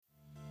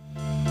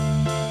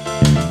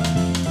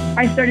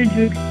I started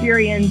to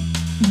experience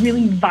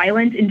really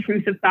violent,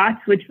 intrusive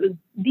thoughts, which was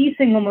the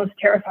single most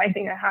terrifying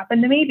thing that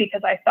happened to me,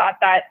 because I thought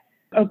that,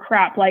 oh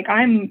crap, like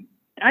I'm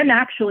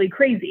actually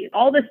crazy.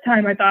 All this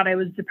time I thought I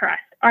was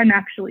depressed. I'm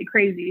actually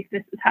crazy.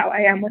 This is how I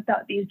am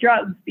without these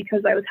drugs,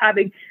 because I was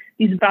having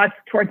these thoughts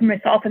towards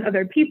myself and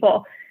other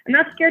people. And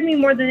that scared me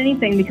more than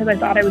anything, because I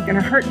thought I was going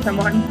to hurt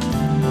someone.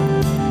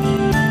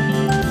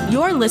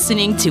 You're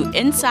listening to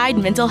Inside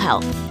Mental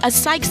Health, a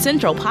Psych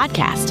Central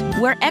podcast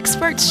where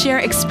experts share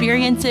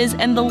experiences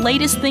and the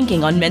latest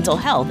thinking on mental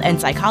health and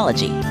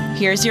psychology.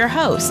 Here's your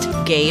host,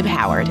 Gabe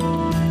Howard.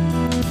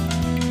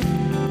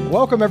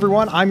 Welcome,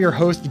 everyone. I'm your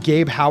host,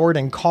 Gabe Howard,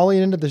 and calling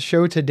into the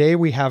show today,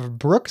 we have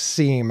Brooke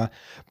Seam.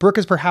 Brooke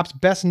is perhaps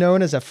best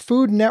known as a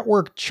Food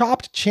Network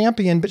Chopped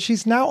champion, but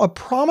she's now a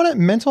prominent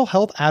mental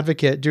health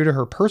advocate due to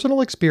her personal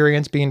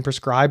experience being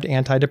prescribed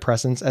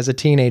antidepressants as a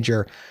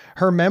teenager.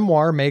 Her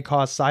memoir, May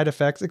Cause Side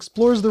Effects,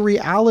 explores the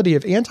reality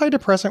of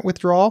antidepressant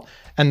withdrawal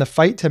and the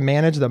fight to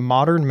manage the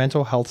modern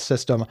mental health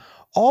system,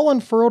 all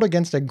unfurled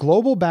against a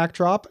global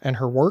backdrop and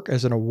her work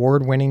as an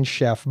award-winning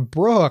chef.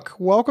 Brooke,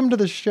 welcome to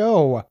the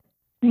show.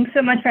 Thanks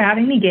so much for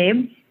having me,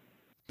 Gabe.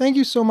 Thank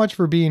you so much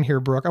for being here,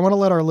 Brooke. I want to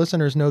let our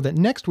listeners know that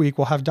next week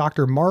we'll have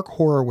Dr. Mark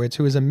Horowitz,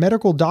 who is a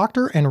medical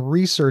doctor and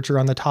researcher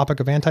on the topic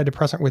of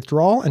antidepressant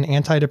withdrawal and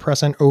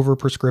antidepressant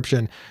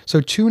overprescription.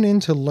 So tune in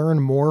to learn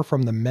more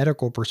from the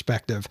medical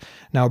perspective.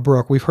 Now,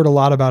 Brooke, we've heard a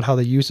lot about how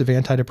the use of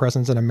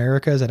antidepressants in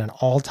America is at an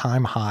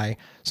all-time high.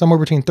 Somewhere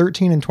between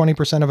 13 and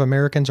 20% of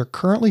Americans are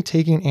currently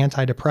taking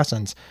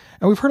antidepressants.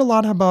 And we've heard a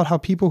lot about how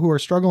people who are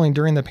struggling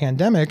during the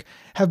pandemic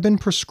have been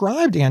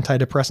prescribed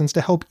antidepressants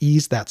to help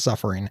ease that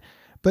suffering.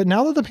 But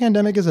now that the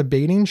pandemic is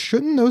abating,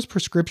 shouldn't those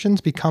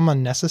prescriptions become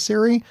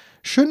unnecessary?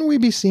 Shouldn't we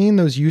be seeing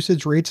those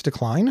usage rates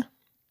decline?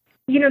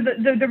 You know,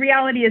 the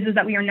reality is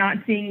that we are not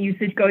seeing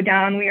usage go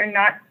down. We are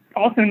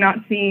not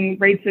seeing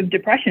rates of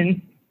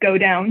depression go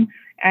down,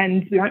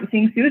 and we aren't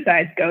seeing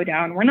suicides go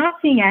down. We're not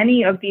seeing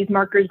any of these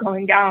markers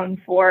going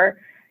down for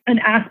an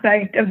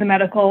aspect of the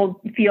medical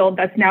field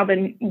that's now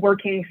been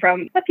working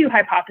from a few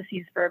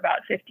hypotheses for about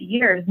 50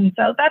 years. And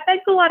so that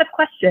begs a lot of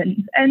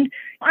questions. And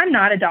I'm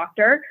not a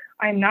doctor.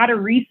 I'm not a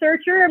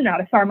researcher. I'm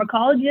not a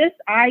pharmacologist.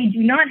 I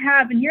do not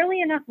have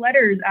nearly enough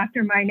letters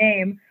after my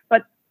name,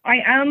 but I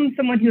am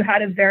someone who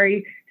had a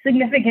very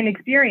significant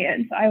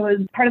experience. I was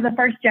part of the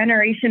first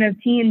generation of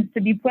teens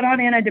to be put on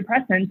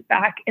antidepressants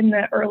back in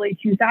the early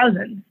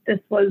 2000s. This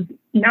was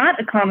not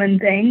a common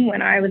thing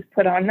when I was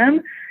put on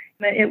them.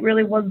 It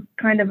really was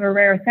kind of a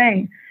rare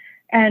thing.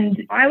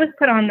 And I was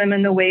put on them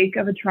in the wake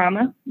of a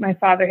trauma. My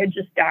father had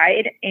just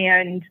died,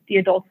 and the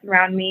adults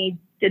around me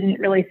didn't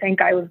really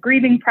think I was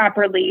grieving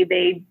properly.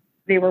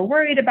 They were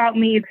worried about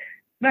me.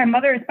 My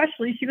mother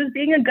especially, she was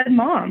being a good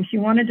mom. She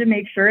wanted to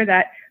make sure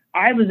that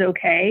I was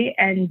okay,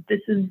 and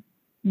this is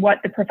what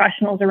the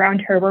professionals around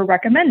her were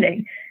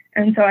recommending.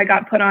 And so I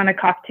got put on a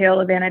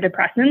cocktail of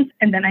antidepressants,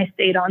 and then I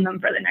stayed on them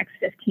for the next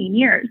 15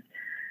 years.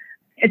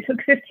 It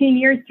took 15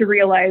 years to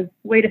realize,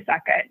 wait a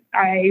second,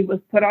 I was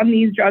put on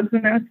these drugs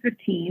when I was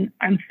 15.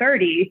 I'm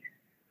 30.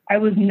 I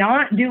was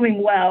not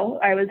doing well.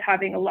 I was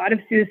having a lot of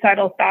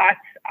suicidal thoughts.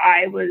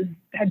 I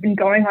had been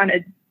going on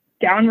a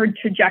downward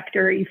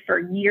trajectory for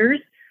years.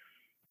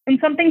 And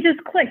something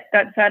just clicked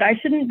that said, I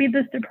shouldn't be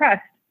this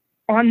depressed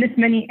on this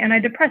many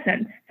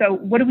antidepressants. So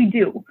what do we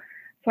do?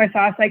 So I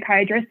saw a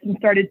psychiatrist and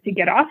started to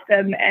get off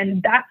them.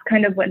 And that's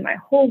kind of when my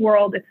whole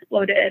world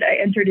exploded.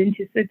 I entered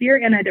into severe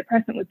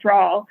antidepressant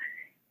withdrawal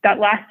that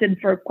lasted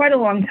for quite a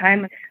long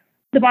time.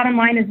 The bottom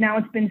line is now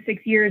it's been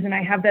 6 years, and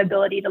I have the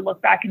ability to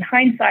look back in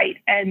hindsight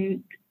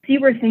and see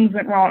where things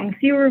went wrong,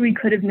 see where we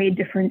could have made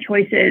different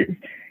choices,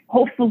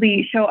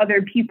 hopefully show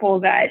other people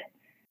that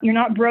you're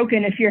not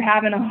broken if you're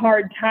having a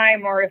hard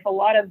time or if a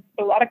lot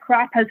of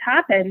crap has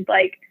happened.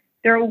 Like,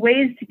 there are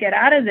ways to get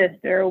out of this.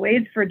 There are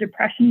ways for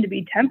depression to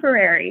be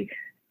temporary.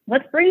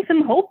 Let's bring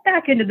some hope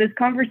back into this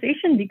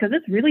conversation, because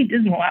it's really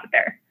dismal out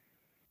there.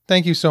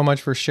 Thank you so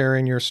much for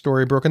sharing your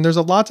story, Brooke. And there's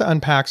a lot to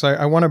unpack, so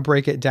I want to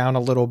break it down a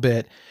little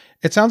bit.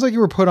 It sounds like you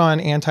were put on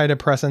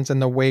antidepressants in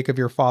the wake of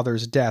your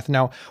father's death.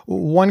 Now,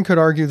 one could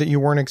argue that you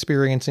weren't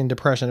experiencing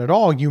depression at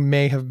all. You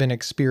may have been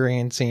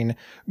experiencing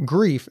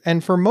grief.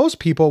 And for most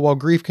people, while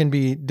grief can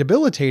be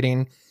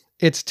debilitating,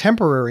 it's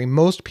temporary.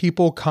 Most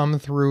people come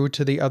through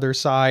to the other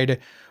side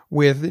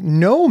with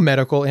no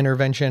medical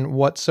intervention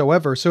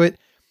whatsoever. So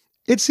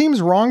it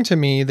seems wrong to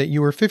me that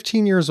you were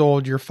 15 years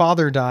old, your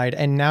father died,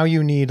 and now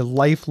you need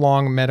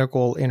lifelong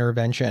medical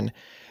intervention.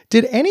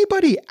 Did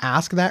anybody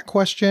ask that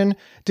question?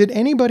 Did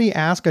anybody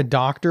ask a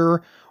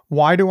doctor,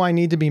 why do I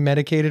need to be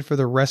medicated for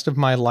the rest of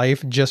my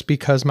life just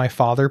because my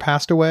father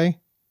passed away?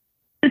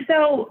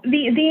 So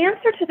the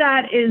answer to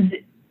that is,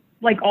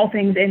 like all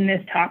things in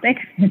this topic,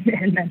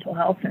 in mental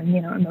health and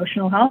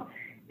emotional health,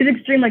 is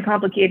extremely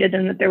complicated,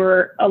 and that there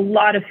were a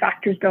lot of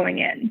factors going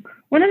in.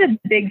 One of the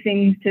big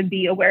things to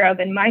be aware of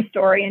in my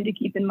story and to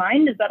keep in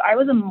mind is that I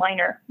was a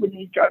minor when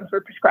these drugs were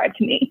prescribed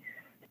to me.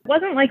 It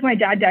wasn't like my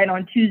dad died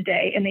on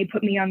Tuesday and they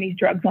put me on these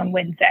drugs on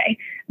Wednesday.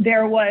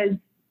 There was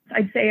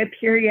I'd say a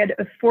period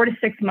of 4 to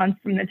 6 months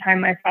from the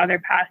time my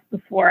father passed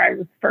before I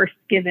was first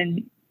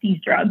given these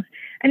drugs.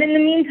 And in the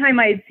meantime,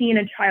 I had seen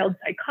a child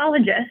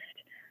psychologist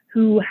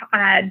who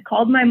had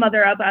called my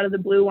mother up out of the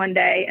blue one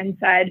day and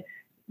said,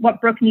 what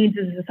Brooke needs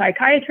is a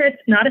psychiatrist,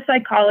 not a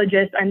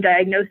psychologist. I'm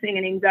diagnosing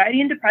an anxiety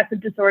and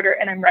depressive disorder,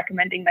 and I'm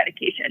recommending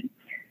medication.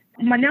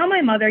 Now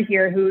my mother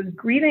here, who's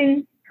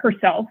grieving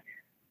herself,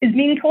 is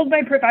being told by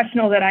a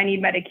professional that I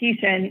need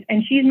medication,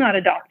 and she's not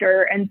a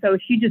doctor. And so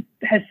she just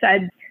has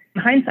said,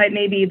 in hindsight,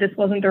 maybe this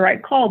wasn't the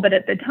right call, but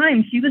at the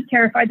time she was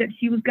terrified that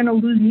she was going to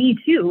lose me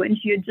too, and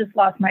she had just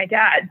lost my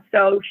dad.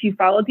 So she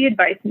followed the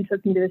advice and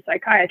took me to the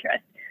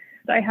psychiatrist.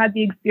 I had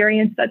the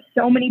experience that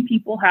so many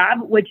people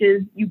have, which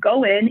is you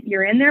go in,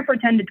 you're in there for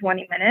 10 to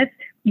 20 minutes,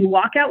 you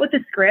walk out with a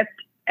script,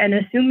 and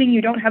assuming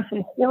you don't have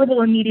some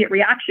horrible immediate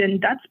reaction,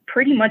 that's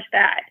pretty much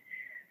that.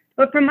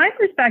 But from my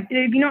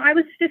perspective, I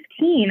was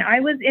 15. I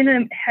was in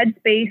a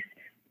headspace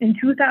in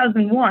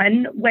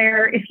 2001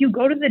 where if you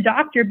go to the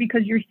doctor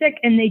because you're sick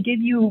and they give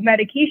you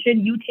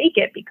medication, you take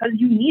it because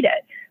you need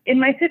it.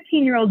 In my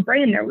 15-year-old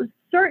brain, there was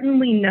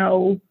certainly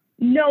no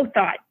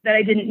thought that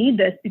I didn't need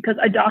this because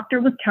a doctor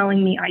was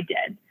telling me I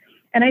did.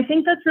 And I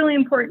think that's really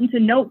important to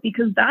note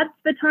because that's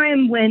the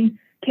time when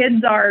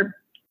kids are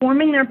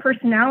forming their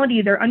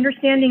personality. They're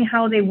understanding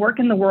how they work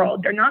in the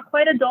world. They're not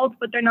quite adults,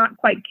 but they're not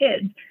quite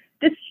kids.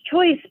 This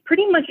choice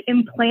pretty much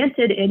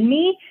implanted in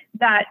me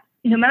that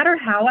no matter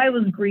how I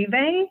was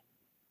grieving,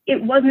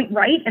 it wasn't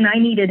right and I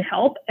needed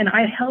help. And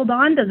I held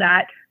on to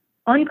that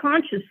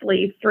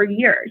unconsciously for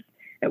years.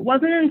 It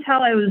wasn't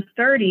until I was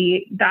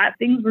 30 that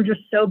things were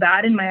just so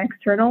bad in my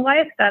external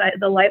life that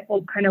the light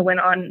bulb kind of went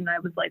on and I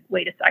was like,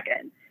 wait a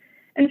second.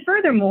 And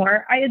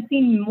furthermore, I had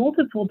seen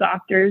multiple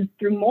doctors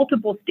through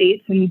multiple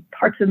states and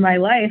parts of my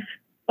life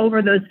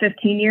over those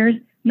 15 years.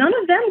 None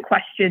of them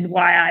questioned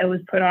why I was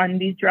put on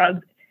these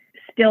drugs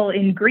still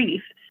in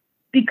grief.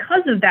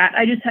 Because of that,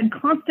 I just had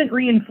constant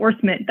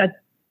reinforcement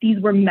that these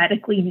were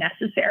medically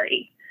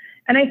necessary.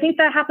 And I think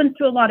that happens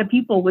to a lot of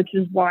people, which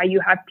is why you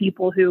have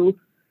people who,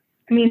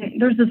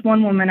 there's this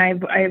one woman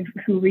I've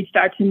who reached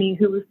out to me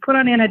who was put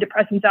on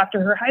antidepressants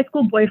after her high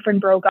school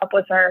boyfriend broke up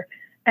with her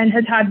and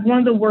has had one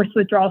of the worst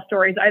withdrawal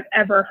stories I've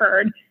ever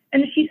heard.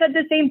 And she said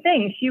the same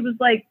thing. She was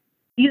like,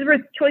 these were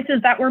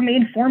choices that were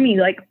made for me.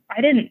 Like,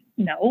 I didn't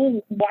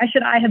know. Why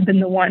should I have been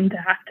the one to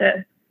have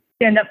to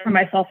stand up for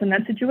myself in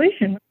that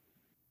situation?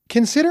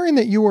 Considering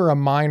that you were a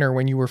minor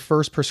when you were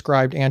first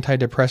prescribed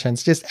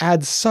antidepressants just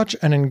adds such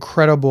an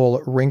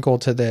incredible wrinkle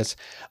to this.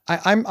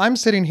 I'm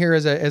sitting here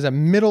as a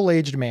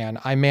middle-aged man.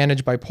 I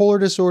manage bipolar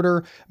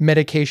disorder.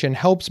 Medication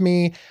helps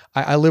me.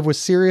 I live with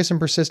serious and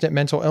persistent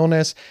mental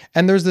illness.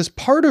 And there's this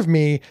part of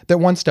me that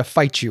wants to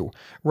fight you,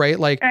 right?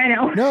 Like, I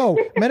know. No,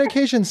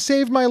 medication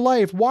saved my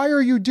life. Why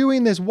are you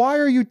doing this? Why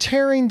are you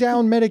tearing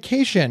down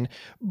medication?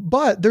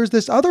 But there's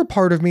this other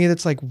part of me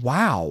that's like,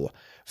 wow,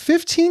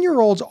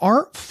 15-year-olds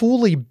aren't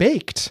fully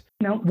baked.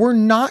 No. We're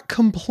not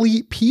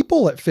complete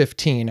people at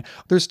 15.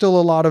 There's still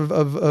a lot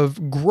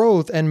of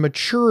growth and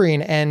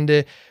maturing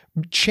and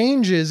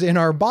changes in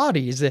our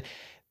bodies.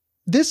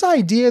 This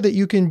idea that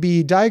you can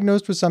be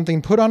diagnosed with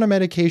something, put on a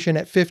medication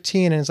at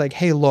 15, and it's like,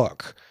 hey,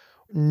 look,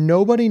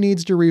 nobody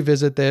needs to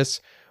revisit this.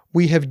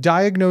 We have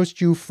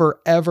diagnosed you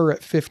forever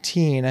at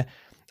 15.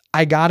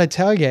 I gotta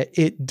tell you,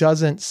 it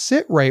doesn't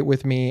sit right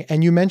with me.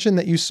 And you mentioned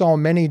that you saw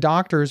many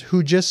doctors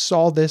who just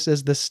saw this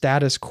as the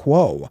status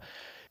quo.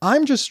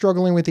 I'm just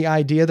struggling with the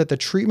idea that the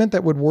treatment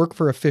that would work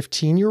for a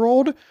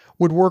 15-year-old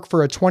would work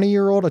for a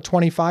 20-year-old, a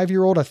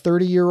 25-year-old, a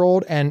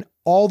 30-year-old, and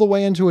all the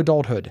way into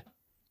adulthood.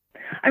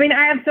 I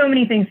have so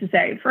many things to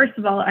say. First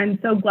of all, I'm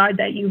so glad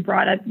that you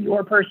brought up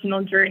your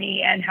personal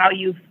journey and how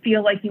you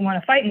feel like you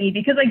want to fight me,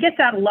 because I get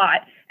that a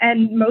lot.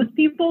 And most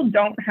people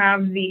don't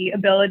have the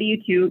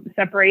ability to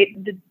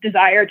separate the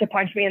desire to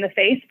punch me in the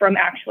face from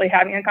actually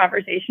having a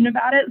conversation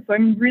about it. So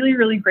I'm really,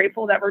 really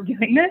grateful that we're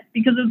doing this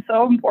because it's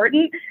so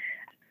important.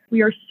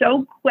 We are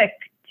so quick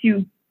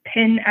to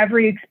pin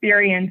every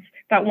experience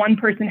that one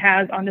person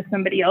has onto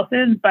somebody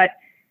else's, but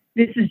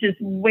this is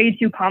just way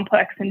too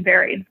complex and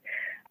varied.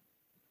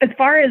 As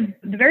far as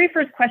the very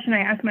first question I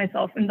asked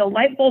myself and the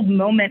light bulb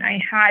moment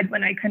I had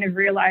when I kind of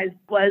realized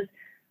was,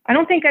 I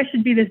don't think I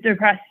should be this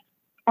depressed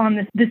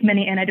on this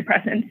many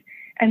antidepressants.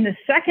 And the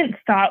second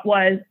thought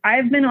was,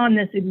 I've been on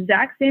this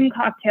exact same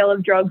cocktail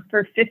of drugs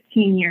for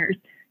 15 years.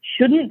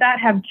 Shouldn't that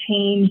have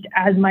changed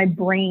as my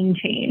brain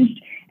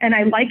changed? And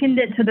I likened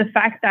it to the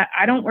fact that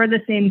I don't wear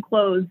the same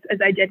clothes as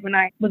I did when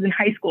I was in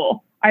high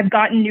school. I've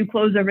gotten new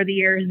clothes over the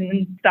years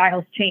and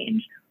styles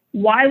change.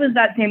 Why was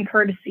that same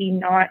courtesy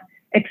not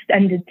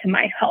extended to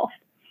my health?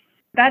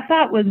 That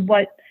thought was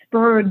what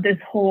spurred this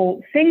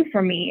whole thing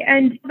for me.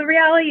 And the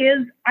reality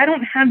is, I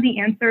don't have the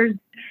answers.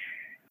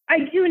 I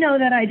do know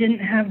that I didn't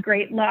have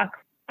great luck.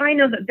 I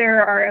know that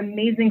there are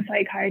amazing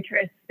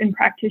psychiatrists and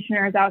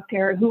practitioners out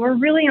there who are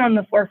really on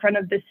the forefront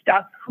of this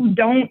stuff, who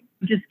don't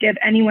just give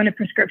anyone a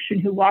prescription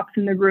who walks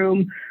in the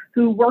room,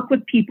 who work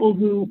with people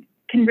who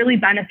can really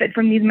benefit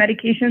from these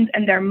medications,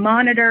 and they're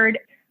monitored.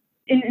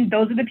 And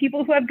those are the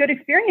people who have good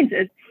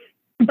experiences.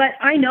 But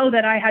I know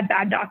that I had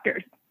bad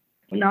doctors.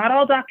 Not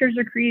all doctors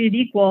are created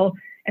equal.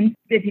 And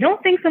if you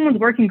don't think someone's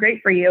working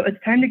great for you,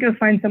 it's time to go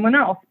find someone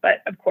else.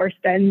 But of course,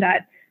 then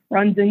that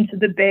runs into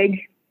the big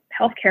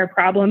healthcare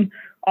problem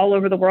all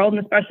over the world,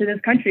 and especially this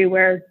country,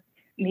 where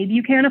maybe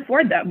you can't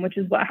afford them, which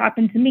is what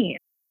happened to me.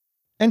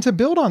 And to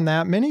build on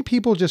that, many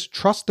people just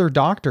trust their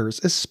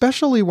doctors,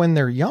 especially when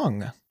they're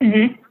young.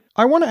 Mm-hmm.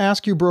 I want to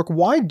ask you, Brooke,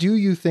 why do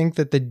you think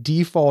that the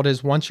default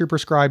is once you're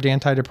prescribed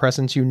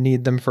antidepressants, you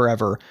need them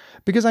forever?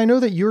 Because I know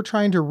that you're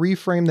trying to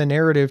reframe the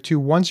narrative to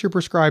once you're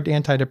prescribed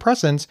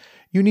antidepressants,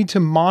 you need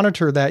to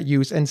monitor that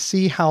use and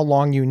see how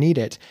long you need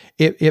it.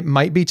 It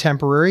might be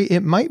temporary,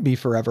 it might be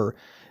forever.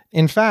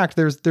 In fact,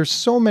 there's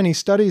so many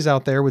studies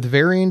out there with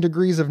varying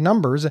degrees of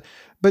numbers,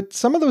 but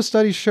some of those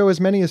studies show as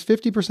many as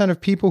 50%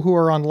 of people who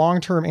are on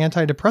long-term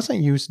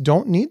antidepressant use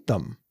don't need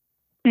them.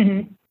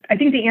 Mm-hmm. I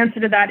think the answer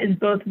to that is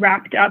both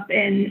wrapped up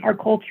in our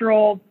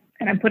cultural,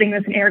 and I'm putting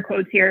this in air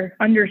quotes here,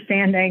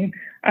 understanding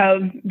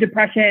of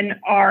depression,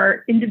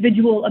 our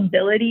individual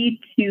ability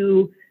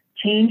to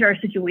change our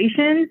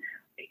situation,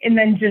 and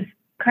then just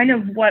kind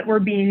of what we're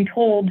being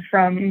told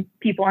from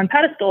people on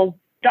pedestals,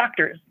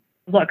 doctors.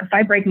 Look, if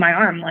I break my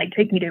arm,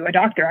 take me to a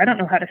doctor. I don't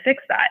know how to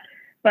fix that.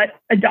 But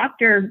a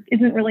doctor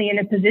isn't really in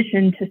a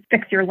position to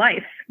fix your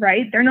life,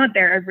 right? They're not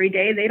there every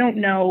day. They don't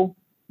know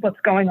what's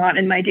going on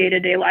in my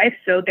day-to-day life.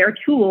 So their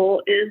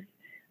tool is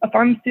a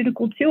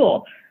pharmaceutical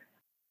tool.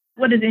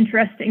 What is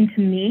interesting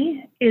to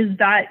me is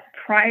that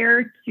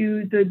prior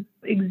to the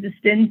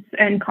existence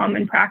and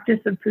common practice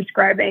of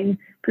prescribing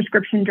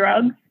prescription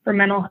drugs for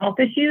mental health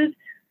issues,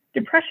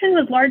 depression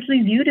was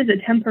largely viewed as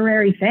a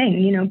temporary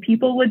thing.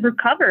 People would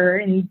recover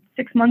in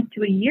 6 months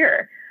to a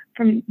year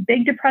from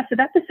big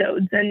depressive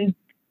episodes, and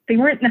they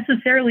weren't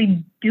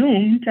necessarily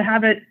doomed to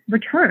have it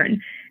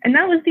return. And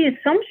that was the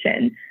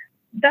assumption.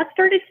 That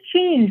started to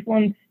change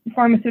once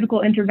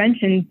pharmaceutical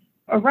interventions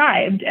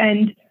arrived,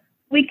 and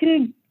we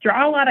can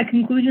draw a lot of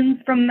conclusions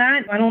from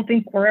that. I don't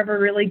think we're ever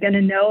really going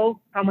to know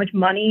how much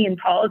money and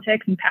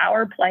politics and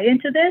power play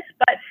into this,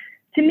 but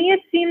to me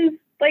it seems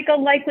like a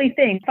likely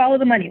thing. Follow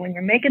the money. When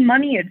you're making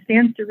money, it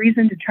stands to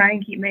reason to try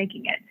and keep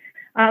making it.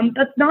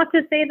 That's not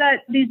to say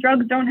that these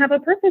drugs don't have a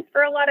purpose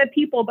for a lot of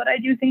people, but I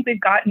do think we've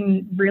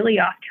gotten really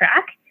off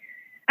track.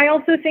 I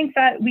also think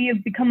that we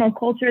have become a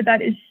culture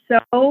that is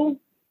so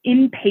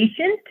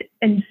impatient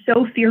and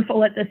so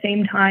fearful at the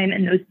same time.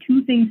 And those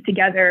two things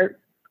together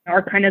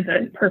are kind of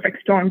the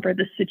perfect storm for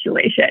this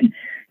situation.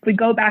 If we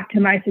go back to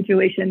my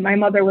situation, my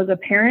mother was a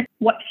parent.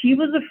 What she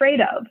was afraid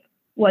of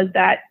was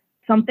that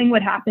something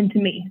would happen to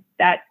me,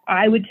 that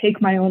I would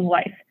take my own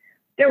life.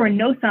 There were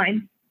no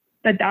signs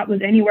that that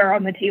was anywhere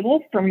on the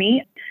table for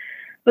me.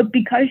 But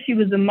because she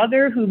was a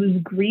mother who was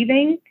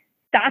grieving,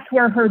 that's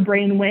where her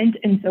brain went.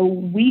 And so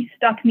we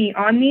stuck me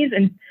on these.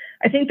 And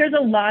I think there's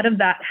a lot of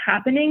that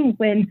happening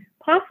when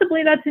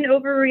possibly that's an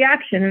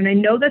overreaction. And I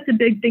know that's a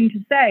big thing to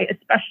say,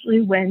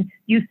 especially when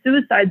youth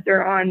suicides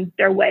are on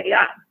their way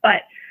up.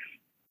 But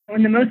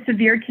in the most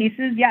severe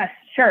cases, yes,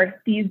 sure,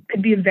 these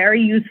could be a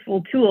very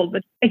useful tool.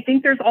 But I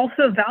think there's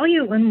also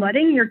value in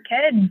letting your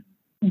kids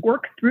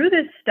work through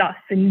this stuff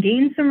and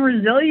gain some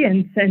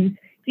resilience and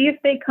see if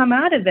they come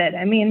out of it.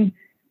 I mean,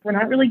 we're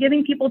not really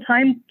giving people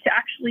time to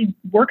actually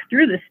work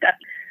through this stuff.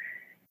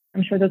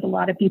 I'm sure there's a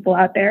lot of people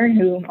out there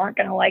who aren't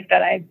going to like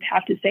that I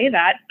have to say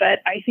that, but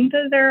I think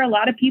that there are a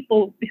lot of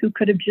people who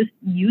could have just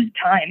used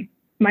time,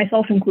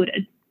 myself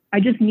included. I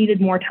just needed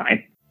more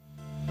time.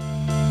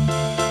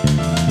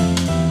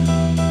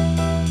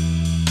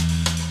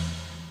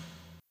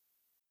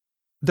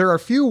 There are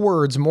few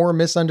words more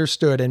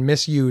misunderstood and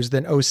misused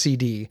than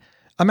OCD.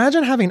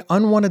 Imagine having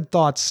unwanted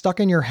thoughts stuck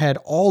in your head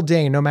all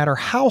day, no matter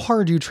how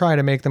hard you try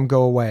to make them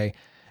go away,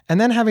 and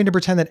then having to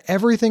pretend that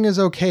everything is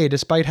okay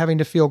despite having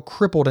to feel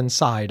crippled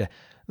inside.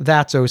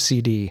 That's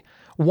OCD.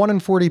 1 in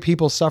 40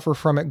 people suffer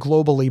from it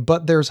globally,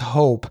 but there's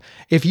hope.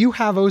 If you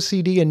have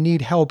OCD and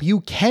need help, you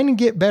can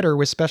get better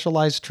with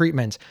specialized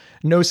treatment.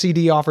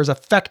 NoCD offers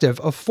effective,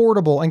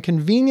 affordable, and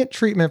convenient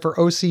treatment for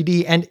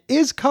OCD and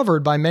is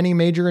covered by many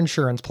major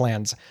insurance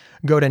plans.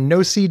 Go to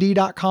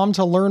nocd.com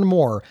to learn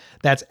more.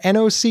 That's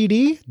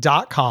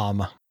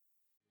nocd.com.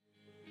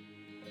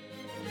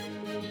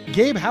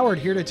 Gabe Howard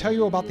here to tell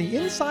you about the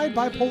Inside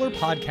Bipolar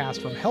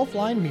podcast from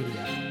Healthline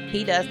Media.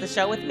 He does the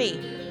show with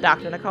me,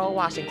 Dr. Nicole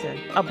Washington,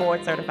 a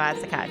board-certified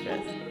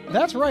psychiatrist.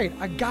 That's right,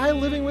 a guy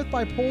living with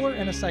bipolar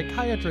and a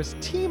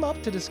psychiatrist team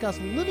up to discuss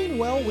living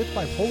well with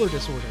bipolar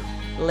disorder.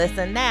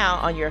 Listen now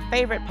on your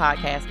favorite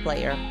podcast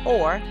player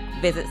or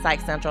visit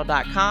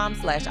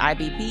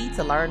psychcentral.com/IBP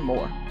to learn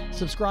more.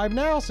 Subscribe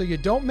now so you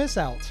don't miss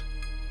out.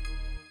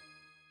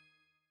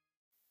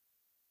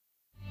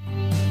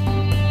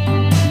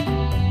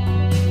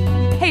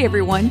 Hey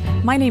everyone,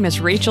 my name is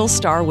Rachel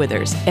Starr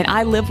Withers, and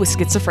I live with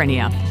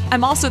schizophrenia.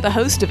 I'm also the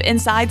host of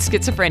Inside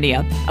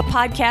Schizophrenia, a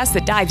podcast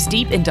that dives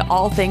deep into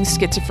all things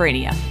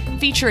schizophrenia,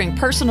 featuring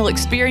personal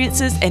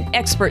experiences and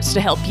experts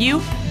to help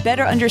you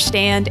better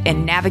understand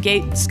and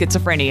navigate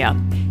schizophrenia.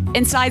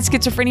 Inside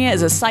Schizophrenia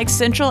is a Psych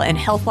Central and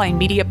Healthline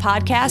Media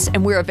podcast,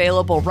 and we're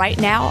available right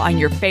now on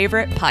your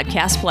favorite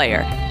podcast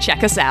player.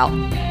 Check us out.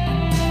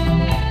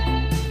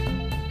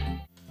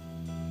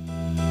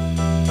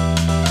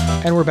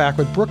 And we're back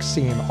with Brooke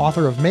Seam,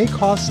 author of May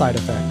Cause Side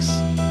Effects.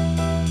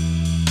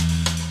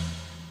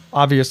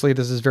 Obviously,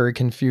 this is very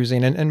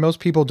confusing, and most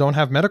people don't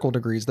have medical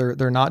degrees.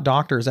 They're not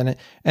doctors, and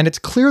it's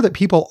clear that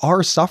people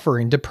are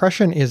suffering.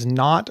 Depression is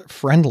not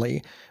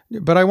friendly.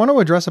 But I want to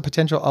address a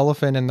potential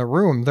elephant in the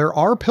room. There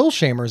are pill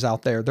shamers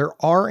out there. There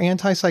are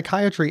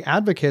anti-psychiatry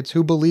advocates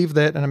who believe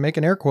that, and I'm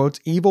making air quotes,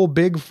 evil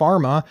big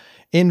pharma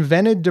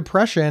invented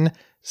depression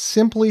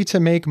simply to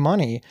make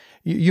money.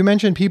 You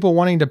mentioned people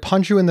wanting to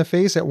punch you in the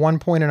face at one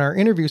point in our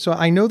interview, so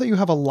I know that you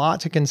have a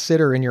lot to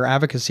consider in your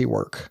advocacy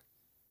work.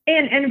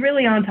 And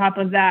really on top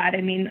of that,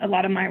 I mean, a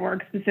lot of my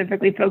work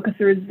specifically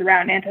focuses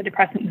around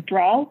antidepressant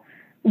withdrawal,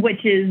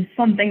 which is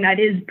something that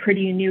is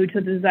pretty new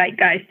to the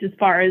zeitgeist as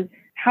far as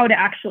how to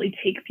actually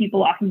take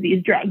people off of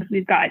these drugs.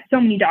 We've got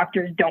so many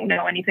doctors don't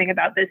know anything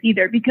about this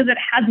either because it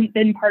hasn't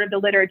been part of the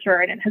literature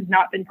and it has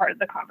not been part of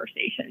the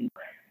conversation.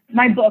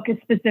 My book is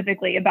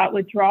specifically about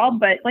withdrawal,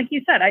 but like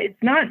you said,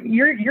 it's not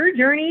your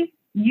journey.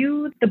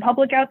 You, the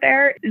public out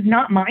there, is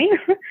not mine.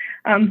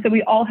 So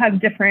we all have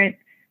different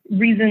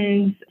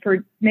reasons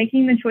for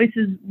making the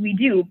choices we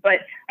do.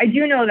 But I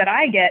do know that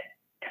I get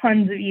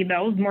tons of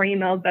emails, more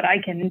emails that I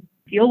can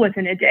deal with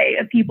in a day,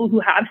 of people who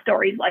have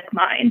stories like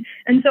mine.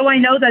 And so I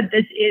know that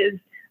this is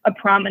a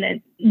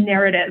prominent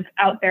narrative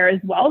out there as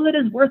well that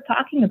is worth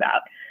talking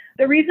about.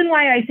 The reason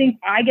why I think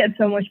I get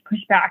so much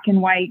pushback and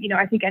why,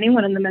 I think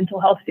anyone in the mental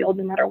health field,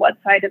 no matter what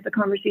side of the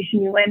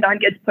conversation you land on,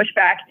 gets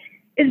pushback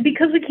is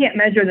because we can't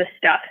measure this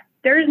stuff.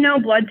 There is no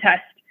blood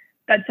test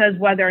that says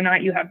whether or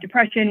not you have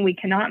depression. We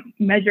cannot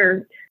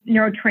measure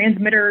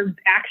neurotransmitter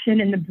action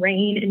in the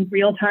brain in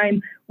real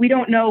time. We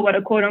don't know what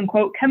a quote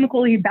unquote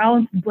chemically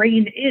balanced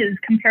brain is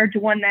compared to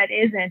one that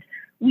isn't.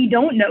 We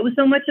don't know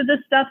so much of this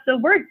stuff. So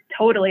we're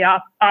totally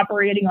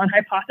operating on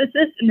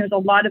hypothesis, and there's a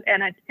lot of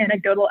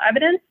anecdotal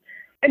evidence.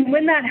 And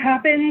when that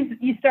happens,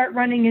 you start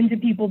running into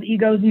people's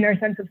egos and their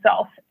sense of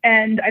self.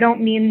 And I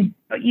don't mean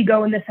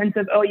ego in the sense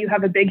of, oh, you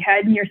have a big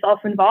head and you're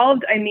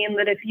self-involved. I mean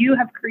that if you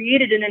have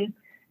created and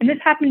this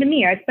happened to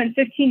me. I spent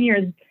 15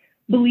 years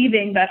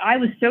believing that I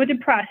was so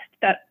depressed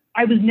that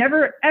I was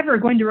never, ever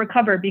going to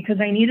recover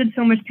because I needed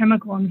so much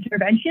chemical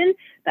intervention.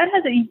 That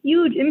has a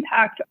huge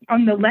impact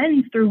on the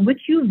lens through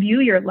which you view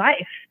your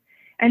life.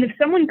 And if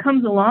someone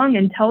comes along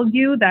and tells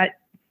you that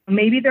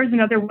maybe there's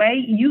another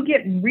way, you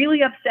get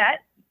really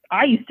upset.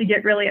 I used to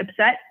get really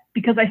upset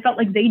because I felt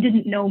like they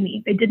didn't know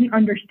me. They didn't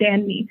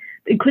understand me.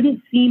 They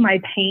couldn't see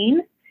my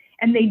pain.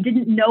 And they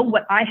didn't know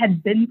what I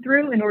had been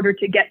through in order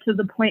to get to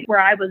the point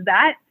where I was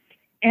at.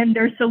 And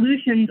their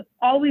solutions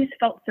always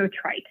felt so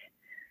trite.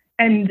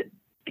 And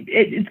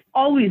it's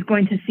always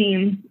going to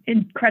seem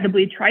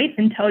incredibly trite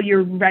until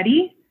you're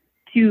ready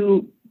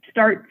to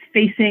start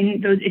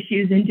facing those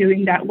issues and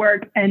doing that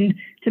work and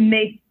to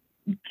make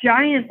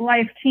giant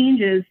life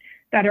changes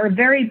that are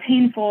very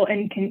painful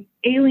and can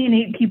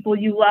alienate people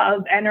you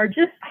love and are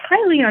just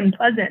highly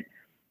unpleasant.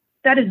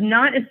 That is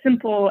not as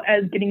simple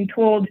as getting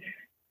told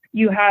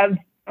you have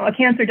a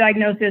cancer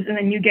diagnosis and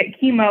then you get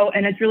chemo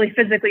and it's really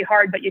physically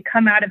hard, but you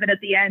come out of it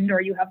at the end,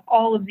 or you have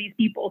all of these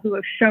people who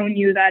have shown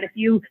you that if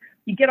you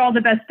get all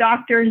the best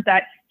doctors,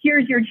 that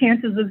here's your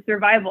chances of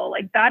survival.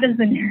 Like, that is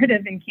the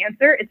narrative in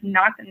cancer. It's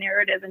not the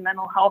narrative in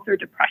mental health or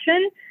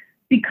depression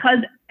because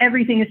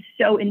everything is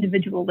so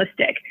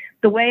individualistic.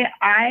 The way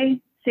I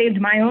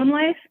saved my own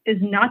life is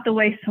not the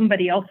way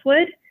somebody else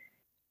would.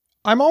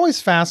 I'm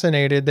always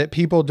fascinated that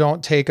people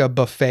don't take a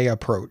buffet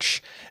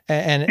approach.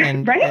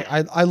 And right?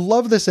 I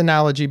love this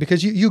analogy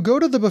because you go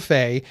to the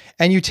buffet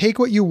and you take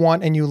what you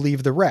want and you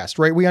leave the rest,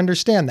 right? We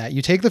understand that.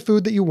 You take the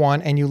food that you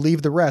want and you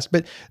leave the rest.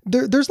 But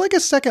there's like a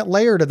second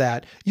layer to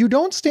that. You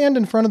don't stand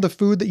in front of the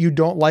food that you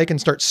don't like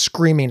and start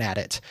screaming at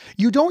it.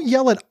 You don't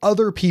yell at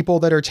other people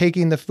that are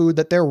taking the food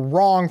that they're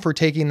wrong for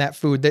taking that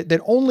food,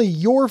 that only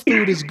your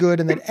food is good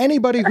and that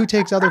anybody who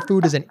takes other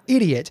food is an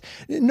idiot.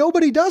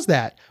 Nobody does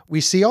that.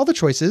 We see all the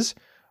choices.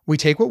 We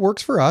take what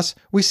works for us.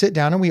 We sit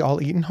down and we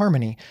all eat in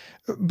harmony.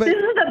 But this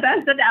is the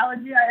best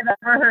analogy I've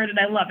ever heard, and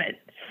I love it.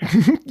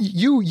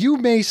 You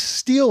may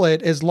steal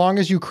it as long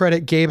as you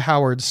credit Gabe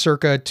Howard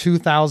circa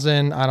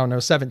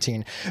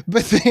 2017.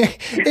 But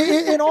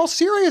in all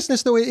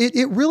seriousness, though,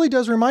 it really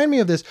does remind me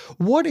of this.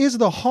 What is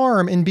the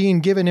harm in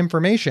being given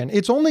information?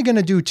 It's only going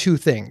to do two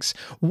things.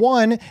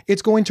 One,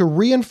 it's going to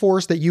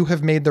reinforce that you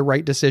have made the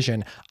right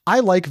decision. I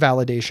like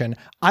validation.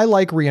 I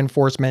like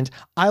reinforcement.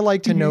 I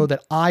like to know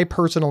that I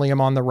personally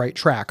am on the right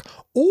track.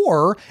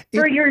 Or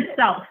for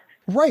yourself.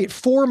 Right.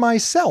 For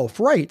myself.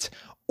 Right.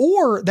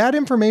 Or that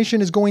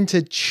information is going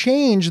to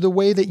change the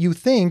way that you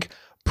think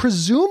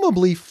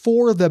presumably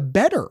for the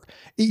better.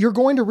 You're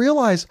going to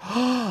realize,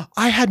 oh,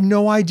 I had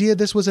no idea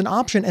this was an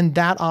option, and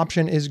that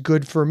option is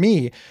good for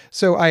me.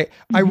 So I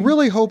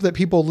really hope that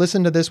people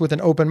listen to this with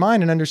an open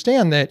mind and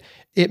understand that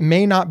it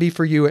may not be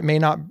for you. It may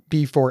not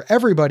be for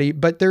everybody,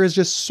 but there is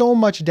just so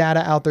much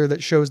data out there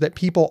that shows that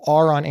people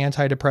are on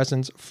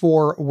antidepressants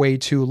for way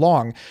too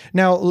long.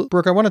 Now,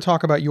 Brooke, I want to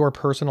talk about your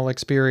personal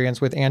experience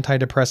with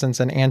antidepressants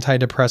and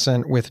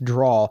antidepressant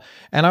withdrawal.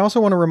 And I also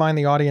want to remind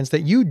the audience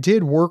that you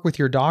did work with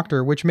your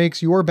doctor, which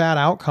makes your bad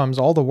outcomes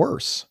all the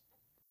worse.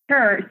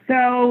 Sure.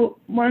 So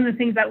one of the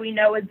things that we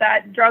know is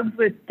that drugs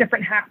with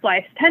different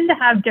half-lives tend to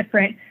have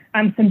different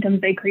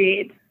symptoms they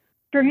create.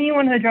 For me,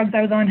 one of the drugs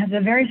I was on has a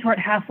very short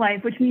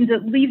half-life, which means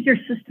it leaves your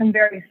system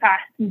very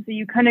fast. And so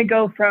you kind of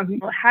go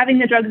from having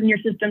the drugs in your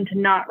system to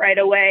not right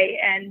away.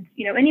 And,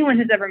 anyone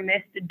who's ever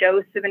missed a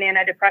dose of an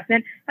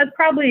antidepressant has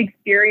probably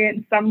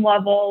experienced some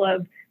level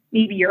of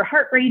maybe your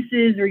heart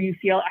races or you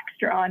feel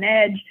extra on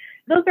edge.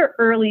 Those are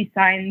early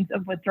signs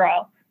of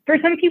withdrawal. For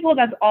some people,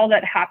 that's all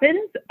that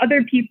happens.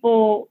 Other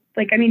people,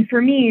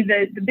 for me,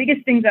 the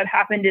biggest things that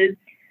happened is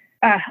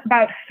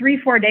about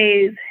 3-4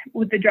 days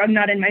with the drug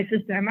not in my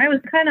system, I was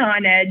kind of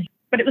on edge,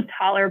 but it was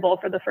tolerable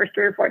for the first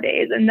 3 or 4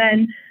 days. And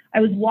then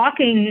I was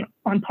walking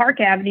on Park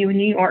Avenue in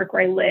New York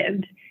where I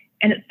lived,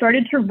 and it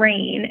started to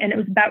rain, and it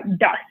was about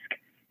dusk.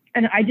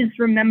 And I just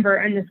remember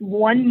in this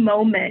one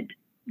moment,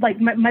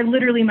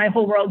 literally my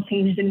whole world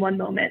changed in one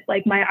moment.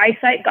 Like my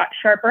eyesight got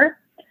sharper.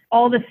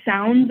 All the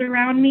sounds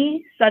around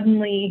me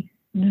suddenly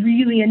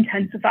really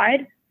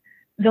intensified.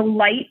 The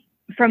light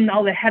from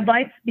all the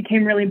headlights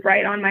became really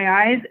bright on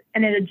my eyes,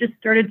 and it had just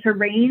started to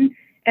rain.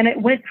 And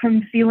it went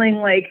from feeling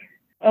like,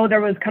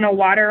 there was kind of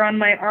water on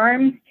my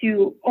arms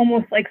to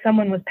almost like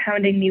someone was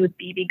pounding me with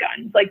BB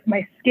guns. Like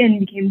my skin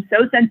became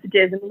so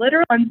sensitive in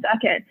literally 1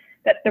 second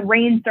that the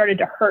rain started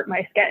to hurt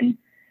my skin.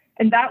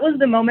 And that was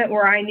the moment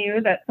where I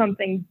knew that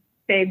something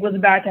big was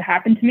about to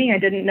happen to me. I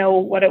didn't know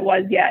what it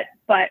was yet,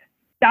 but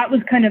that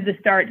was kind of the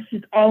start. It's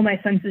just all my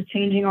senses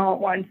changing all at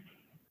once.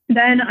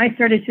 Then I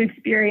started to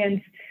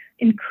experience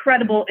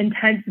incredible,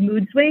 intense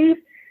mood swings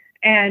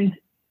and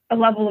a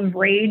level of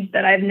rage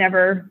that I've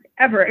never,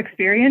 ever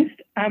experienced.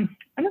 I'm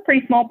a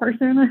pretty small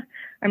person.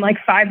 I'm like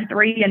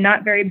 5'3" and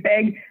not very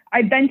big.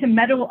 I bent a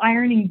metal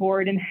ironing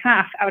board in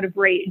half out of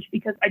rage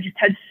because I just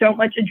had so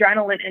much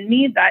adrenaline in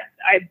me that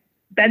I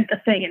bent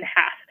the thing in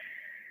half.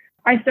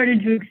 I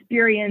started to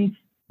experience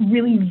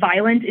really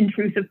violent,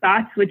 intrusive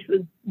thoughts, which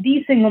was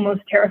the single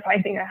most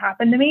terrifying thing that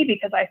happened to me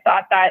because I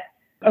thought that,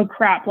 oh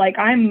crap,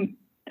 I'm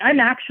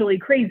actually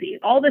crazy.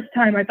 All this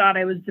time I thought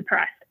I was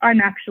depressed.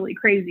 I'm actually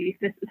crazy.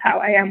 This is how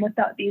I am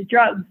without these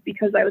drugs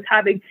because I was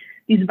having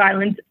these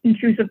violent,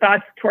 intrusive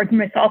thoughts towards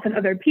myself and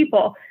other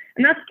people.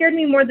 And that scared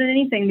me more than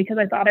anything because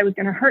I thought I was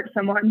going to hurt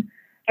someone.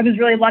 I was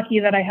really lucky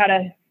that I had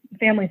a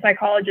family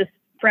psychologist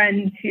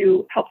friend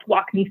who helped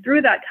walk me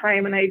through that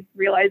time. And I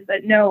realized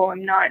that, no,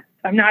 I'm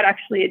not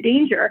actually a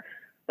danger,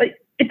 but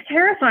it's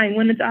terrifying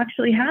when it's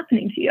actually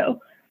happening to you.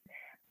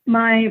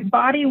 My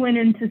body went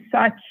into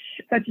such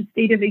a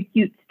state of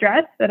acute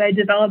stress that I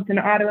developed an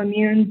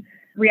autoimmune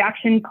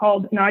reaction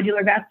called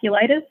nodular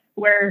vasculitis,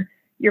 where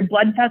your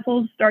blood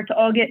vessels start to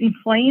all get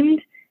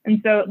inflamed.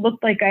 And so it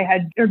looked like I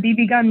had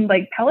BB gun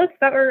pellets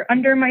that were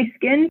under my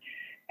skin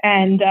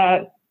and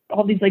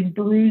all these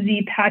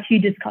bruisy, patchy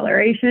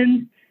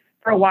discolorations.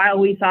 For a while,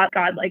 we thought,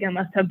 God, I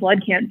must have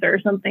blood cancer or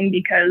something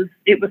because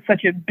it was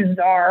such a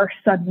bizarre,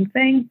 sudden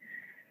thing.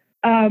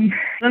 Then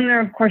there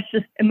are, of course,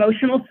 just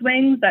emotional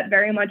swings that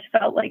very much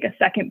felt like a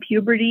second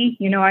puberty.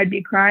 I'd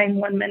be crying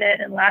 1 minute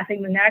and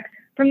laughing the next.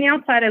 From the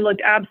outside, I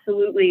looked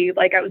absolutely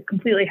like I was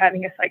completely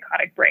having a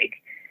psychotic break.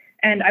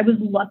 And I was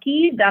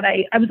lucky that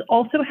I was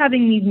also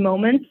having these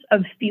moments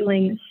of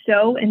feeling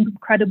so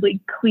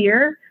incredibly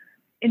clear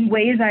in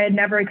ways I had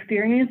never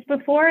experienced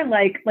before.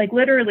 Like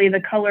literally the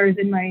colors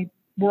in my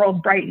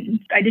world brightened.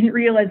 I didn't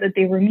realize that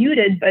they were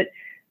muted, but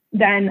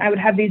then I would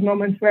have these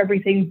moments where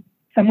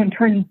someone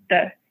turned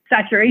the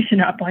saturation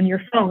up on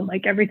your phone,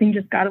 everything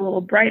just got a little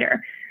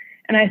brighter.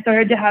 And I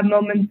started to have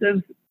moments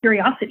of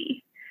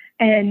curiosity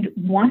and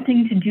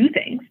wanting to do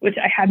things, which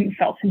I hadn't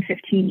felt in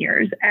 15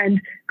 years, and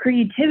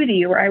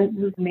creativity, where I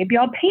was, maybe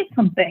I'll paint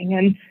something.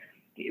 And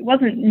it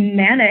wasn't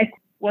manic,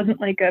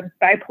 wasn't like a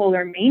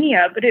bipolar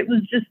mania, but it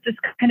was just this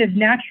kind of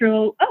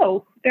natural,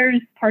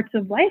 there's parts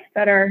of life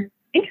that are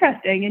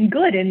interesting and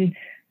good, and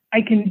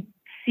I can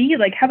see,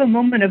 have a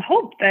moment of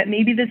hope that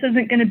maybe this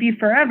isn't going to be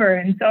forever.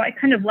 And so I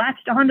kind of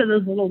latched onto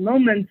those little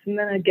moments, and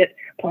then I'd get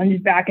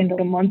plunged back into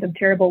a month of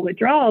terrible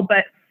withdrawal.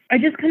 But I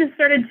just kind of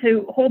started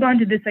to hold on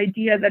to this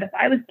idea that if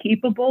I was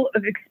capable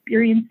of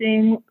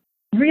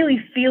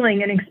really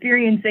feeling and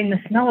experiencing the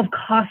smell of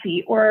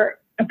coffee or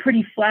a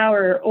pretty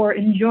flower or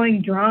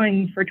enjoying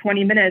drawing for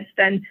 20 minutes,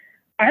 then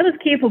I was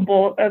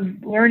capable of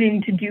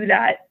learning to do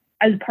that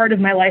as part of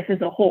my life as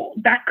a whole.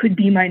 That could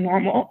be my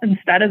normal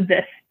instead of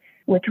this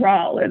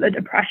withdrawal or the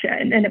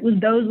depression. And it was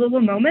those little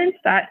moments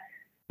that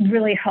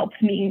really helped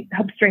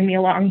string me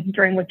along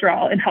during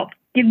withdrawal and helped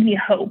give me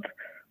hope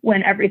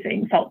when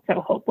everything felt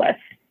so hopeless.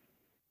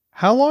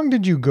 How long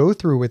did you go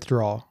through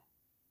withdrawal?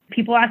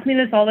 People ask me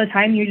this all the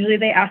time. Usually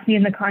they ask me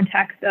in the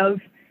context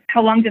of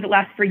how long did it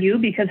last for you?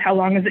 Because how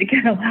long is it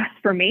going to last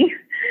for me?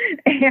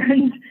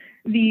 And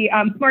the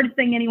smartest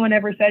thing anyone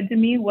ever said to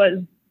me was,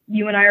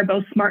 you and I are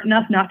both smart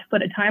enough not to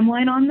put a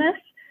timeline on this,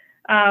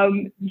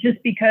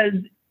 just because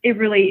it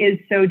really is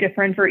so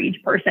different for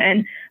each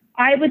person.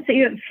 I would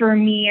say that for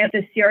me,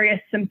 the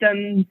serious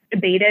symptoms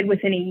abated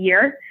within a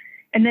year,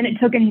 and then it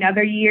took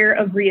another year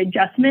of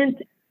readjustment.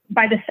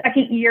 By the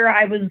second year,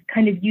 I was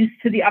kind of used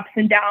to the ups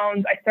and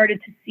downs. I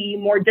started to see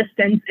more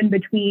distance in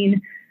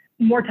between.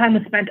 More time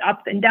was spent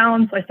up than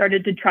down, so I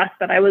started to trust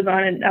that I was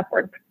on an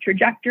upward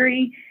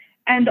trajectory.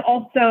 And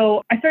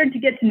also, I started to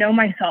get to know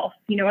myself,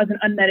 as an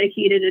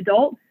unmedicated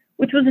adult,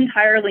 which was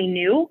entirely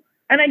new.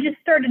 And I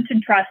just started to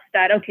trust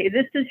that, okay,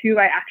 this is who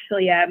I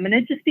actually am. And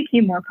it just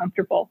became more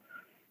comfortable.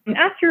 And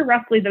after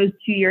roughly those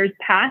 2 years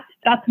passed,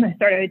 that's when I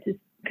started to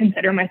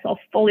consider myself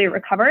fully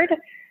recovered.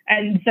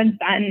 And since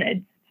then,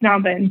 it's now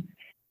been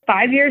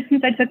 5 years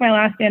since I took my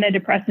last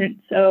antidepressant.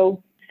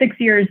 So 6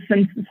 years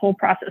since this whole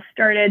process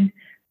started.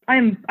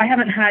 I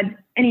haven't had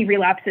any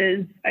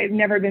relapses. I've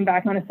never been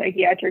back on a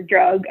psychiatric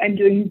drug. I'm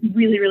doing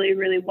really, really,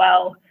 really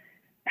well.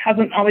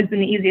 Hasn't always been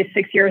the easiest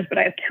 6 years, but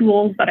I have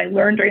tools that I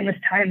learned during this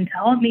time to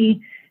help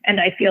me. And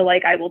I feel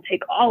like I will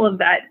take all of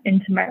that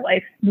into my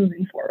life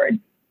moving forward.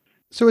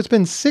 So it's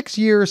been 6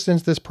 years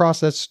since this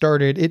process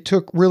started. It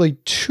took really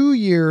 2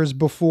 years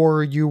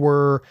before you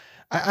were,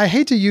 I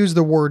hate to use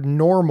the word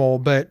normal,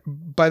 but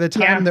by the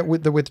time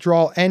that the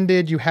withdrawal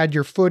ended, you had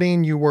your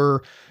footing, you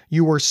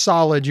were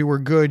solid, you were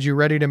good, you're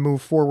ready to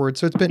move forward.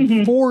 So it's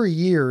been 4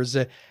 years.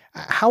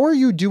 How are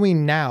you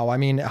doing now? I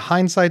mean,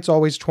 hindsight's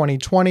always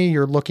 2020.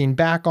 You're looking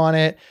back on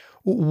it.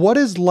 What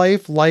is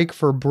life like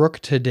for Brooke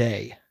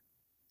today?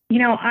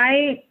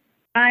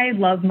 I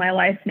love my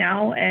life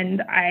now,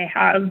 and I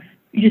have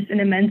just an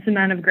immense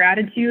amount of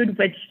gratitude,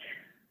 which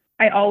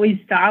I always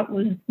thought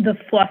was the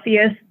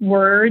fluffiest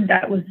word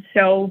that was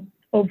so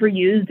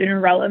overused and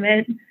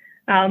irrelevant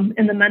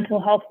in the mental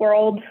health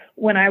world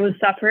when I was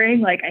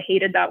suffering. Like, I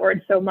hated that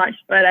word so much,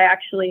 but I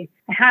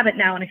have it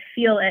now and I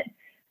feel it.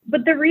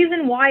 But the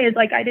reason why is,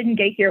 like, I didn't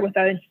get here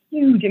without a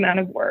huge amount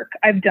of work.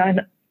 I've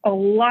done a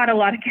lot of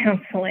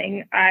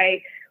counseling.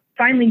 I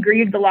finally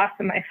grieved the loss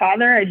of my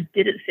father. I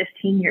did it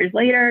 15 years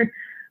later.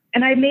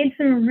 And I made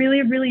some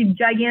really, really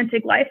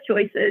gigantic life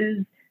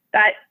choices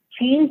that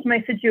changed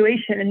my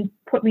situation and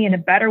put me in a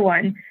better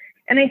one.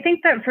 And I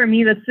think that for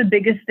me, that's the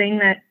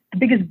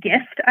biggest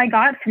gift I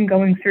got from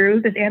going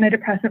through this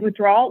antidepressant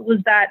withdrawal was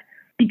that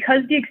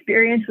because the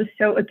experience was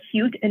so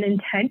acute and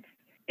intense,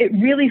 it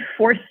really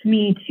forced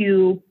me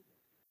to,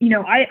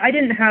 I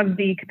didn't have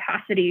the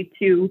capacity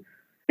to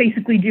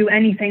basically do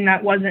anything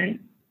that wasn't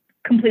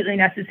completely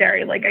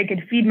necessary. Like, I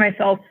could feed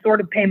myself,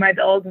 sort of pay my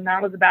bills, and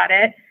that was about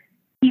it.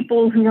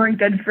 People who weren't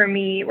good for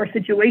me or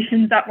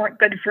situations that weren't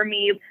good for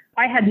me,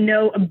 I had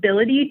no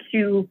ability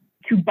to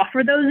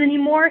buffer those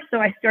anymore. So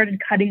I started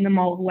cutting them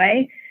all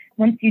away.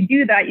 Once you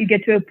do that, you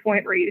get to a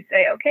point where you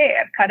say, okay,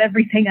 I've cut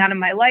everything out of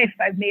my life.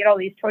 I've made all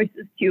these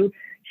choices to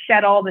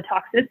shed all the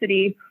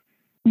toxicity.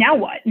 Now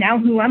what? Now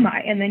who am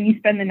I? And then you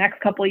spend the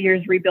next couple of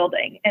years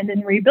rebuilding. And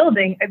in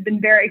rebuilding, I've been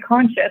very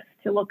conscious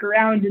to look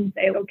around and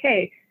say,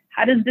 okay,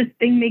 how does this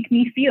thing make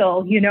me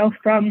feel?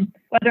 From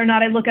whether or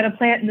not I look at a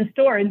plant in the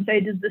store and say,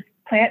 does this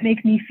plant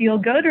make me feel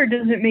good or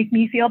does it make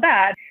me feel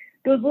bad?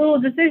 Those little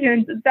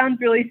decisions, it sounds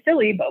really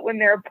silly, but when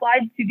they're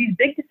applied to these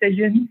big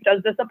decisions,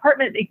 does this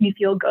apartment make me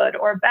feel good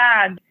or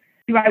bad?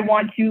 Do I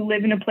want to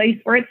live in a place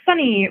where it's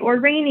sunny or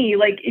rainy?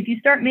 Like, if you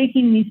start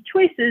making these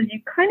choices, you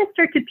kind of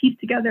start to piece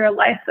together a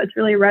life that's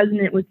really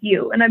resonant with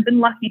you. And I've been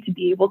lucky to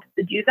be able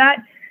to do that.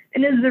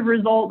 And as a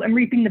result, I'm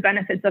reaping the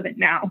benefits of it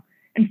now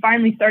and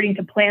finally starting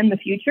to plan the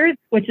future,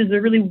 which is a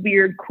really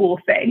weird, cool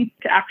thing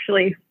to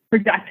actually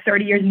project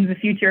 30 years into the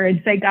future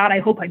and say, God, I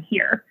hope I'm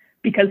here,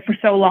 because for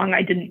so long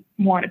I didn't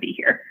want to be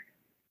here.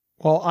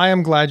 Well, I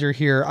am glad you're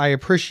here. I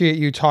appreciate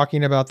you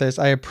talking about this.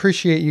 I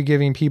appreciate you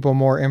giving people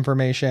more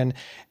information.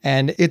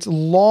 And it's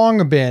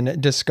long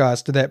been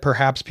discussed that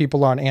perhaps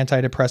people on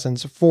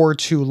antidepressants for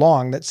too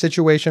long, that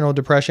situational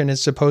depression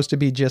is supposed to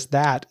be just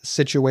that,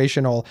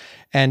 situational.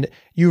 And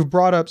you've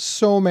brought up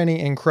so many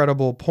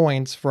incredible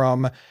points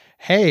from,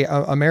 hey,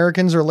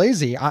 Americans are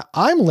lazy.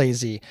 I'm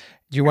lazy.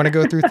 Do you want to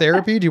go through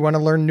therapy? Do you want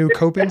to learn new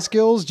coping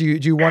skills? Do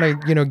you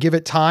want to, give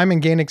it time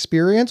and gain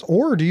experience?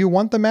 Or do you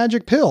want the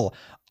magic pill?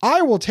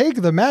 I will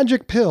take the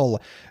magic pill.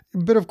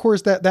 But of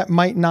course, that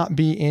might not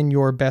be in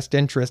your best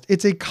interest.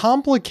 It's a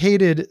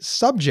complicated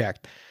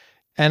subject.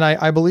 And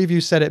I believe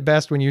you said it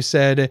best when you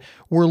said,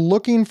 we're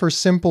looking for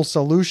simple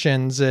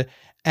solutions,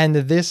 and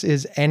this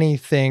is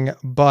anything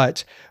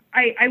but.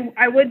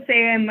 I would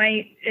say I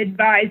might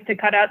advise to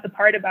cut out the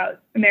part about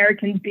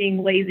Americans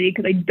being lazy,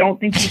 because I don't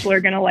think people are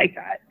going to like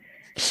that.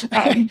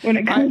 When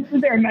it comes to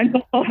their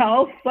mental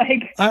health,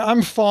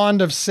 I'm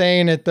fond of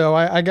saying it though.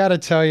 I gotta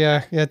tell you,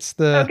 it's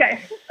the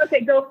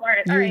okay, go for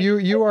it.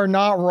 You are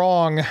not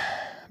wrong,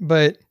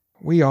 but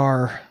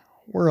we're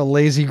a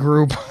lazy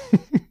group.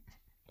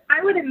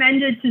 I would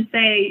amend it to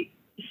say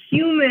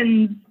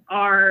humans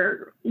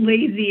are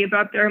lazy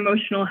about their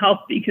emotional health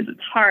because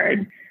it's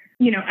hard.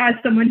 You know, as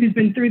someone who's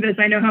been through this,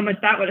 I know how much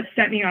that would have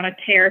set me on a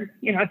tear,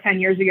 10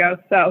 years ago.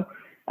 So,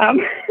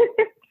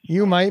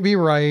 You might be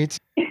right.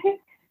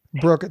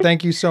 Brooke,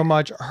 thank you so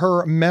much.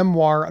 Her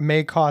memoir,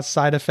 May Cause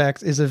Side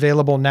Effects, is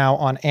available now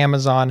on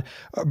Amazon.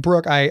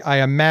 Brooke,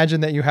 I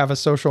imagine that you have a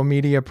social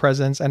media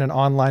presence and an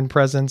online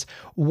presence.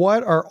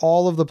 What are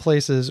all of the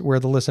places where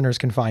the listeners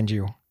can find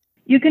you?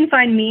 You can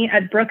find me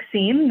at Brooke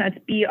Siem. That's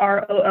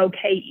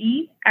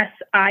BrookeSiem.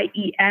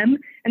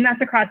 And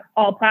that's across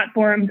all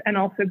platforms and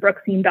also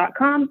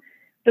brookesiem.com.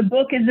 The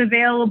book is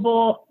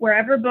available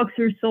wherever books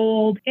are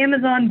sold,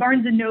 Amazon,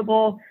 Barnes &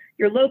 Noble,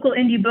 your local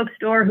indie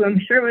bookstore, who I'm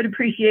sure would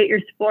appreciate your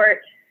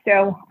support.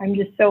 So I'm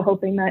just so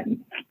hoping that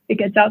it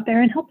gets out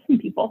there and helps some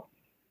people.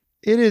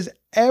 It is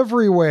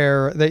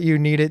everywhere that you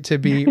need it to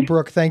be.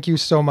 Brooke, thank you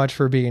so much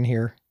for being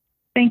here.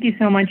 Thank you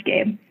so much,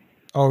 Gabe.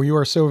 Oh, you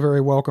are so very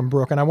welcome,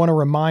 Brooke. And I want to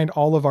remind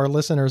all of our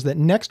listeners that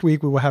next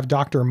week we will have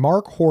Dr.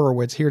 Mark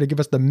Horowitz here to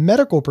give us the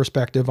medical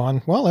perspective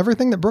on, well,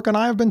 everything that Brooke and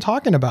I have been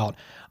talking about.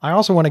 I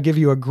also want to give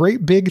you a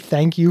great big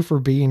thank you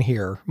for being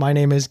here. My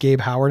name is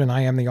Gabe Howard, and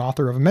I am the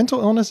author of Mental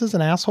Illness is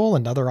an Asshole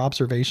and Other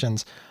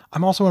Observations.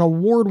 I'm also an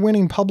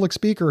award-winning public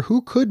speaker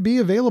who could be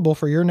available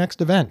for your next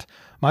event.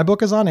 My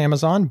book is on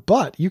Amazon,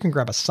 but you can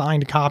grab a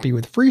signed copy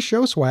with free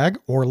show swag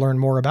or learn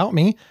more about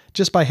me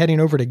just by heading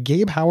over to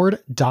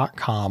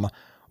GabeHoward.com.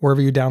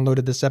 Wherever you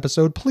downloaded this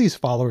episode, please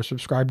follow or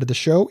subscribe to the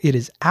show. It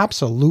is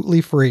absolutely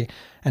free.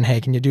 And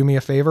hey, can you do me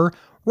a favor?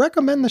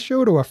 Recommend the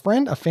show to a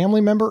friend, a family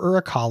member, or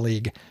a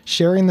colleague.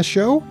 Sharing the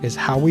show is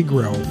how we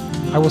grow.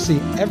 I will see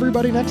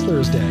everybody next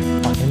Thursday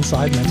on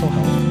Inside Mental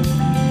Health.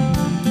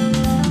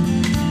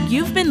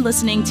 You've been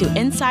listening to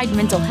Inside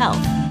Mental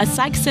Health, a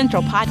Psych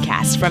Central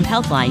podcast from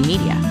Healthline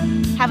Media.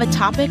 Have a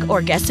topic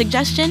or guest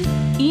suggestion?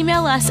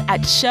 Email us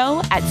at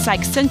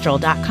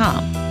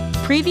show@psychcentral.com.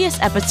 Previous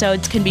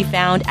episodes can be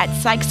found at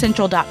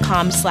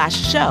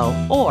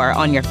psychcentral.com/show or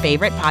on your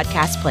favorite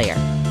podcast player.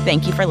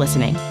 Thank you for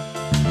listening.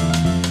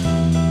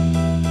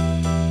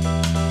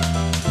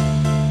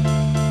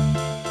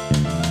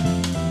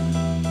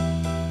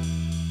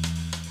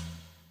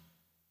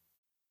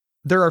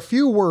 There are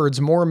few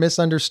words more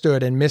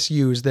misunderstood and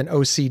misused than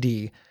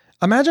OCD.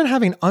 Imagine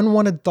having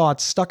unwanted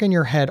thoughts stuck in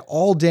your head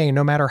all day,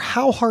 no matter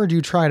how hard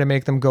you try to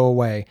make them go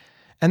away,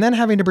 and then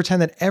having to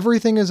pretend that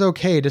everything is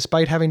okay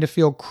despite having to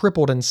feel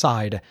crippled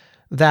inside.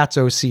 That's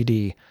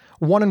OCD.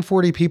 1 in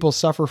 40 people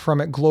suffer from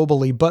it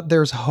globally, but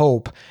there's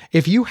hope.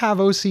 If you have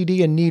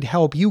OCD and need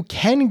help, you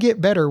can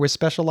get better with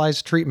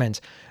specialized treatment.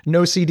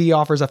 NoCD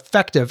offers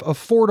effective,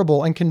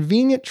 affordable, and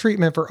convenient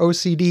treatment for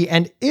OCD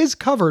and is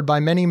covered by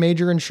many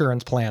major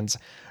insurance plans.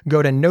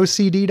 Go to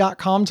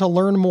nocd.com to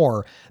learn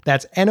more.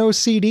 That's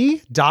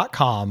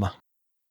nocd.com.